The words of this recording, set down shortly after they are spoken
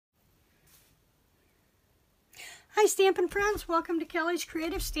Hi Stampin' friends, welcome to Kelly's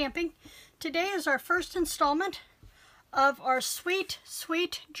Creative Stamping. Today is our first installment of our sweet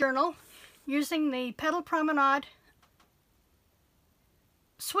journal using the Petal Promenade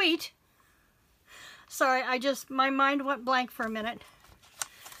Sweet. Sorry, my mind went blank for a minute.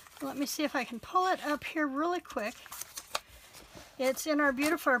 Let me see if I can pull it up here really quick. It's in our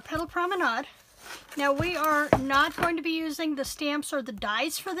beautiful Petal Promenade. Now we are not going to be using the stamps or the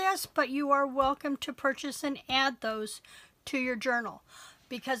dies for this, but you are welcome to purchase and add those to your journal,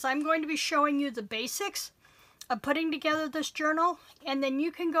 because I'm going to be showing you the basics of putting together this journal, and then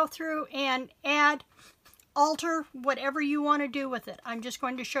you can go through and add, alter whatever you want to do with it. I'm just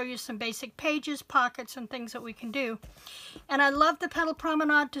going to show you some basic pages, pockets, and things that we can do. And I love the Petal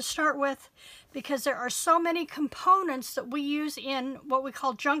Promenade to start with because there are so many components that we use in what we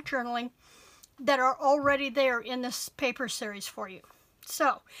call junk journaling that are already there in this paper series for you.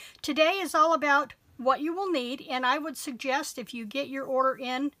 So today is all about what you will need, and I would suggest if you get your order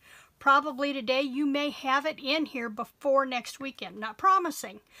in probably today, you may have it in here before next weekend. Not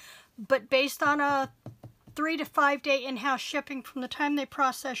promising, but based on a 3 to 5 day in-house shipping from the time they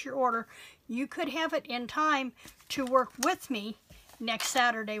process your order, you could have it in time to work with me next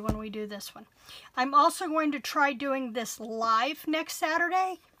Saturday when we do this one. I'm also going to try doing this live next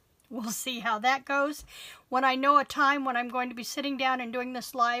Saturday. We'll see how that goes. When I know a time when I'm going to be sitting down and doing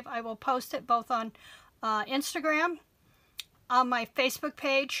this live, I will post it both on Instagram, on my Facebook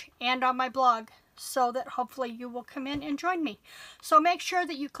page, and on my blog, so that hopefully you will come in and join me. So make sure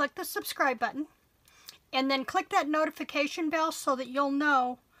that you click the subscribe button, and then click that notification bell so that you'll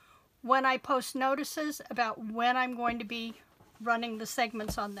know when I post notices about when I'm going to be running the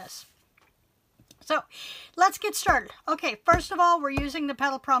segments on this. So let's get started. Okay, first of all, we're using the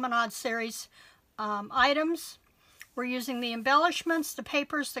Petal Promenade series items. We're using the embellishments, the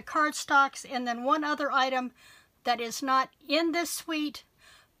papers, the cardstocks, and then one other item that is not in this suite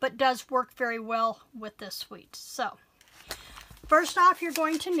but does work very well with this suite. So first off, you're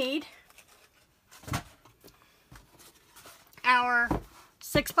going to need our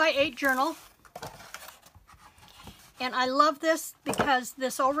 6x8 journal. And I love this because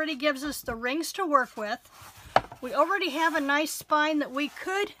this already gives us the rings to work with. We already have a nice spine that we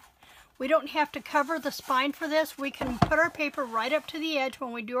don't have to cover the spine for this. We can put our paper right up to the edge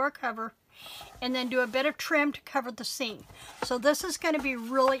when we do our cover, and then do a bit of trim to cover the seam. So this is going to be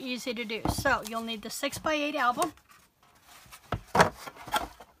really easy to do. So you'll need the 6x8 album.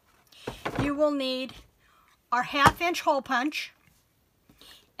 You will need our 1/2 inch hole punch,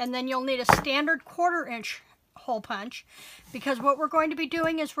 and then you'll need a standard 1/4 inch hole punch, because what we're going to be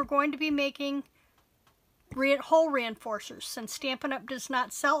doing is we're going to be making hole reinforcers. Since Stampin' Up! Does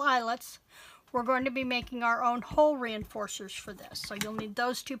not sell eyelets, we're going to be making our own hole reinforcers for this. So you'll need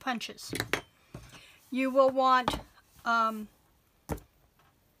those 2 punches. You will want a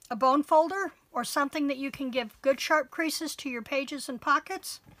bone folder or something that you can give good sharp creases to your pages and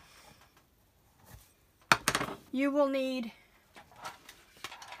pockets. You will need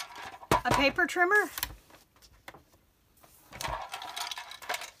a paper trimmer.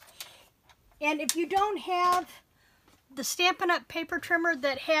 And if you don't have the Stampin' Up! Paper trimmer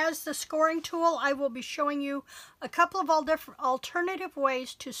that has the scoring tool, I will be showing you a couple of all different alternative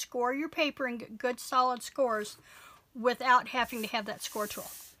ways to score your paper and get good solid scores without having to have that score tool.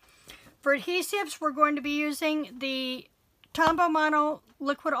 For adhesives, we're going to be using the Tombow Mono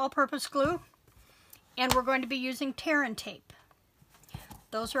liquid all-purpose glue, and we're going to be using tear and tape.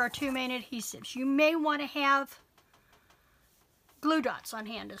 Those are our 2 main adhesives. You may want to have glue dots on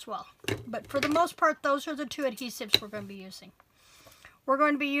hand as well, but for the most part, those are the 2 adhesives we're going to be using. We're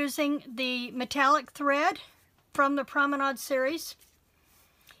going to be using the metallic thread from the Promenade series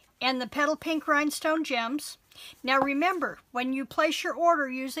and the Petal Pink Rhinestone Gems. Now remember, when you place your order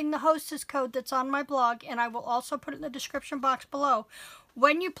using the Hostess Code that's on my blog, and I will also put it in the description box below,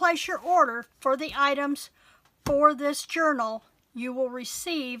 when you place your order for the items for this journal, you will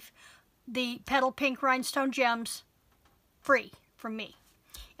receive the Petal Pink Rhinestone Gems free from me.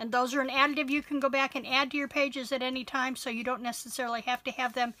 And those are an additive you can go back and add to your pages at any time, so you don't necessarily have to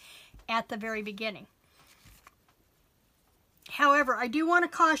have them at the very beginning. However, I do want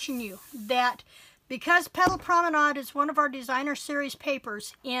to caution you that because Petal Promenade is one of our designer series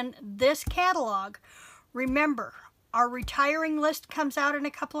papers in this catalog, remember, our retiring list comes out in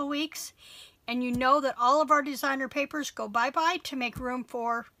a couple of weeks, and you know that all of our designer papers go bye-bye to make room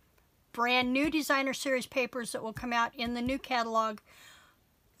for brand new designer series papers that will come out in the new catalog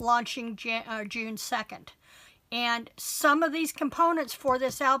launching June 2nd. And some of these components for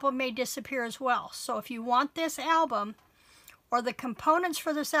this album may disappear as well. So if you want this album, or the components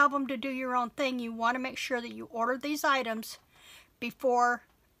for this album to do your own thing, you want to make sure that you order these items before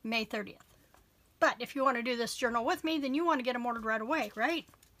May 30th. But if you want to do this journal with me, then you want to get them ordered right away, right?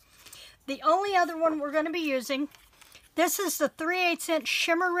 The only other one we're going to be using, this is the 3/8 inch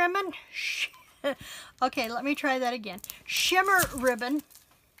shimmer ribbon. Okay, let me try that again. Shimmer ribbon,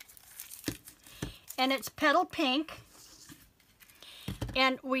 and it's petal pink.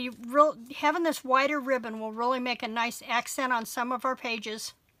 And having this wider ribbon will really make a nice accent on some of our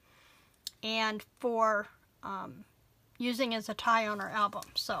pages, and for using as a tie on our album.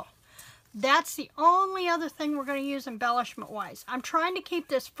 So that's the only other thing we're going to use embellishment wise. I'm trying to keep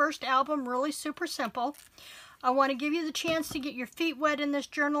this first album really super simple. I want to give you the chance to get your feet wet in this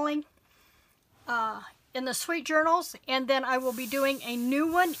journaling, in the sweet journals, and then I will be doing a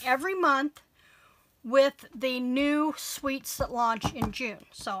new one every month with the new sweets that launch in June.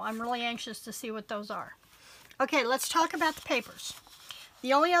 So I'm really anxious to see what those are. Okay, let's talk about the papers.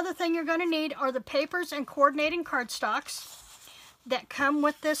 The only other thing you're going to need are the papers and coordinating cardstocks that come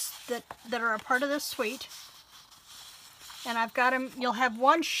with this, that are a part of this suite. And I've got them, you'll have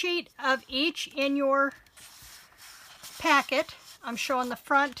one sheet of each in your packet. I'm showing the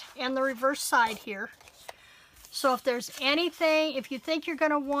front and the reverse side here. So if there's anything, if you think you're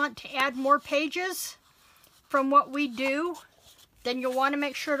going to want to add more pages from what we do, then you'll want to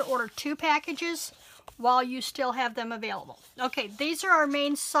make sure to order 2 packages while you still have them available. Okay, these are our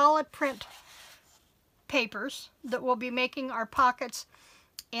main solid print papers that we'll be making our pockets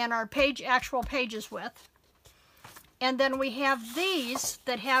and our actual pages with. And then we have these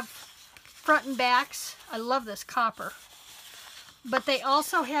that have front and backs. I love this copper. But they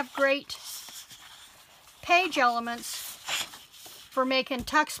also have great page elements for making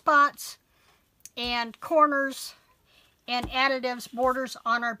tuck spots and corners and additives, borders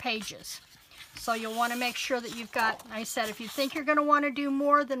on our pages. So you'll want to make sure that you've got, I said, if you think you're going to want to do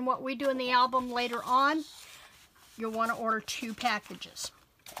more than what we do in the album later on, you'll want to order 2 packages.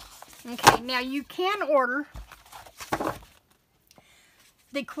 Okay, now you can order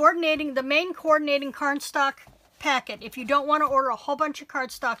the main coordinating cardstock packet. If you don't want to order a whole bunch of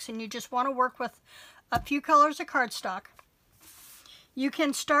cardstocks and you just want to work with a few colors of cardstock, you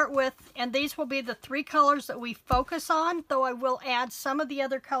can start with, and these will be the 3 colors that we focus on, though I will add some of the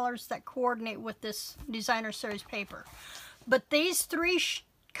other colors that coordinate with this designer series paper. But these 3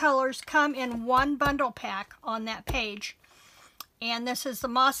 colors come in one bundle pack on that page. And this is the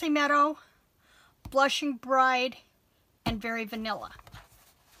Mossy Meadow, Blushing Bride, and Very Vanilla.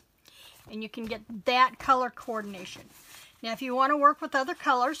 And you can get that color coordination. Now if you want to work with other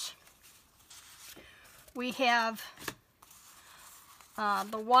colors, we have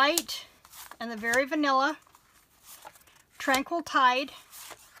the white and the Very Vanilla, Tranquil Tide,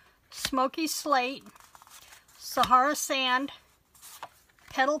 Smoky Slate, Sahara Sand,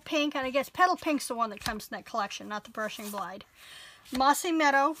 Petal Pink, and I guess Petal Pink's the one that comes in that collection, not the Brushing Bride, Mossy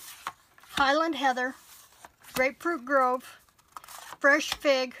Meadow, Highland Heather, Grapefruit Grove, Fresh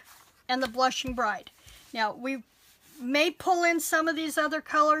Fig, and the Blushing Bride. Now we may pull in some of these other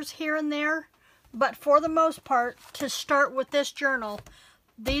colors here and there, but for the most part, to start with this journal,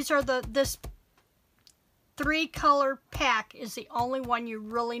 these are this 3 color pack is the only one you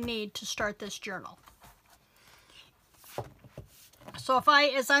really need to start this journal. So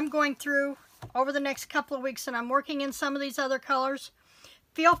as I'm going through over the next couple of weeks and I'm working in some of these other colors,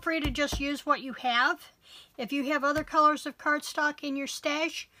 feel free to just use what you have. If you have other colors of cardstock in your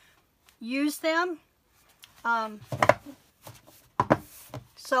stash, use them.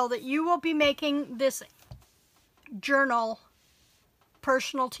 So that you will be making this journal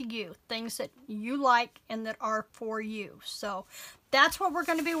personal to you. Things that you like and that are for you. So that's what we're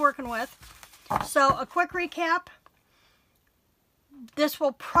going to be working with. So a quick recap. This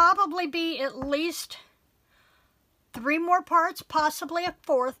will probably be at least 3 more parts, possibly a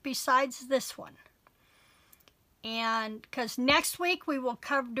 4th besides this one. And because next week we will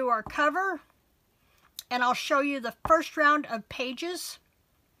do our cover, and I'll show you the first round of pages.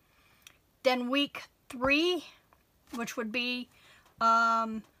 Then week 3, which would be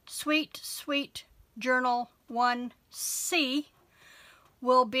Sweet Journal 1C,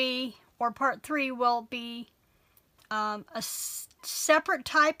 will be, or part 3 will be a separate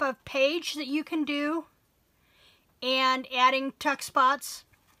type of page that you can do, and adding tuck spots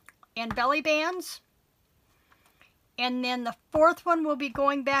and belly bands. And then the 4th one will be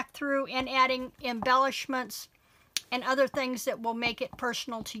going back through and adding embellishments and other things that will make it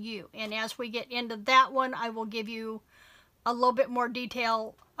personal to you. And as we get into that one, I will give you a little bit more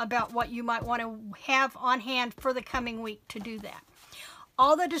detail about what you might want to have on hand for the coming week to do that.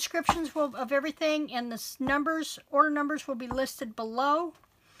 All the descriptions of everything and the numbers, order numbers, will be listed below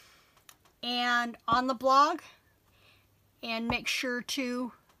and on the blog. And make sure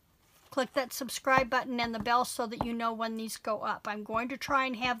to click that subscribe button and the bell so that you know when these go up. I'm going to try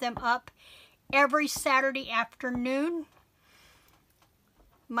and have them up every Saturday afternoon.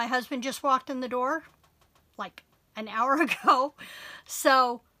 My husband just walked in the door like an hour ago,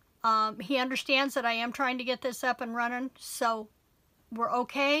 so he understands that I am trying to get this up and running, so we're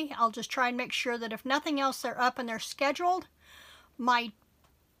okay. I'll just try and make sure that if nothing else, they're up and they're scheduled. My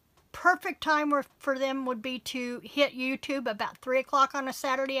perfect time for them would be to hit YouTube about 3 o'clock on a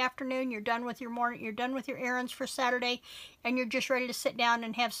Saturday afternoon. You're done with your morning, you're done with your errands for Saturday, and you're just ready to sit down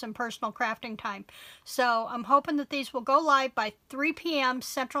and have some personal crafting time. So I'm hoping that these will go live by 3 p.m.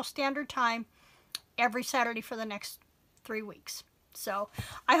 Central Standard Time every Saturday for the next 3 weeks. So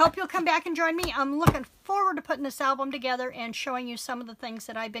I hope you'll come back and join me. I'm looking forward to putting this album together and showing you some of the things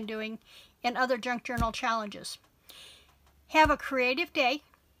that I've been doing in other junk journal challenges. Have a creative day,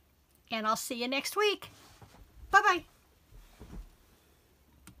 and I'll see you next week. Bye-bye.